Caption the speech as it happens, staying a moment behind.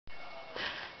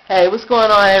Hey, what's going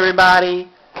on,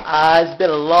 everybody? It's been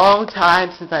a long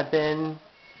time since I've been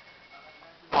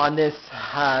on this.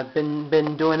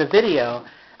 Been doing a video.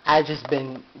 I've just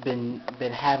been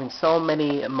having so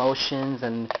many emotions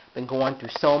and been going through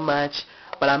so much.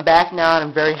 But I'm back now, and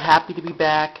I'm very happy to be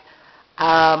back.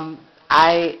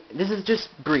 This is just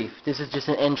brief. This is just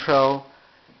an intro.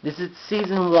 This is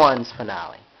season 1's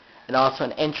finale, and also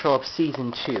an intro of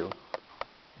season 2.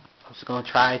 I'm just gonna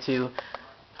try to.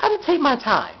 I'm gonna take my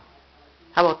time.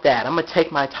 How about that? I'm going to take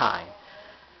my time.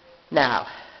 Now,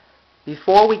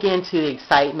 before we get into the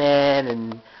excitement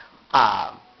and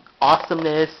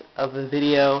awesomeness of the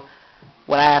video,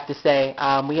 what I have to say,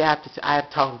 I have to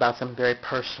talk about something very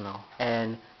personal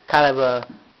and kind of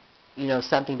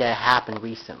something that happened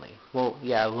recently. Well,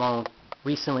 yeah,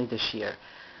 recently this year.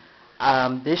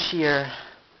 This year,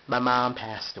 my mom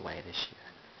passed away this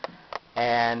year,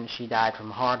 and she died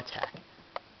from a heart attack.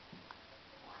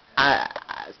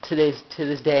 To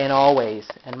this day and always,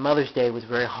 and Mother's Day was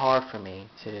very hard for me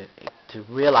to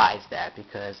realize that,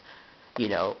 because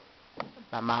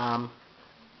my mom,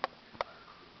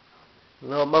 a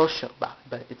little emotional about it,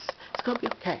 but it's gonna be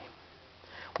okay.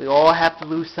 We all have to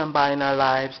lose somebody in our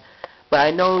lives, but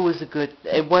I know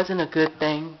it wasn't a good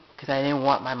thing, because I didn't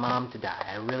want my mom to die.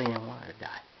 I really didn't want her to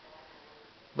die.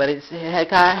 But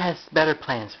God has better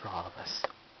plans for all of us,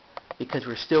 because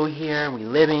we're still here and we're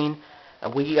living.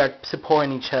 We are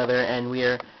supporting each other, and we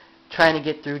are trying to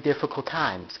get through difficult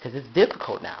times, because it's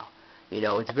difficult now.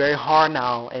 It's very hard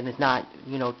now, and it's not,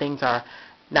 things are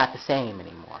not the same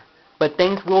anymore. But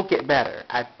things will get better.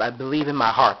 I believe in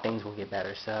my heart things will get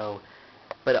better. So,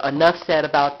 but enough said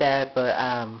about that. But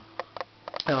I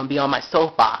don't want to be on my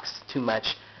soapbox too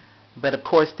much. But of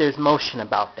course, there's motion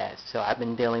about that. So I've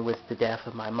been dealing with the death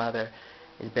of my mother.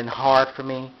 It's been hard for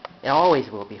me. It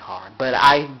always will be hard. But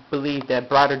I believe that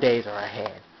brighter days are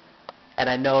ahead. And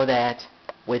I know that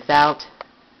without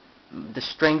the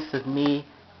strength of me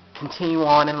continuing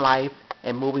on in life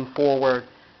and moving forward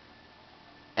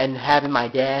and having my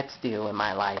dad still in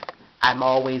my life, I'm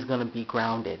always going to be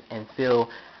grounded and feel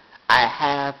I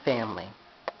have family.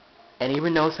 And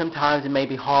even though sometimes it may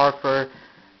be hard for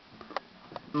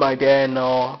my dad and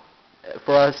all,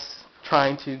 for us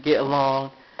trying to get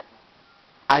along,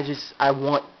 I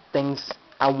want things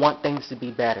to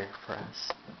be better for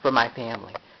us, for my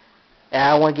family. And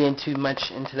I don't want to get too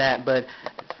much into that, but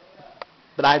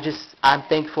I'm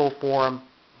thankful for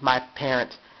my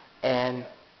parents and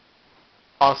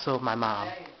also my mom.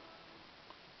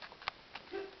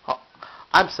 Oh,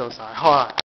 I'm so sorry. Hold on.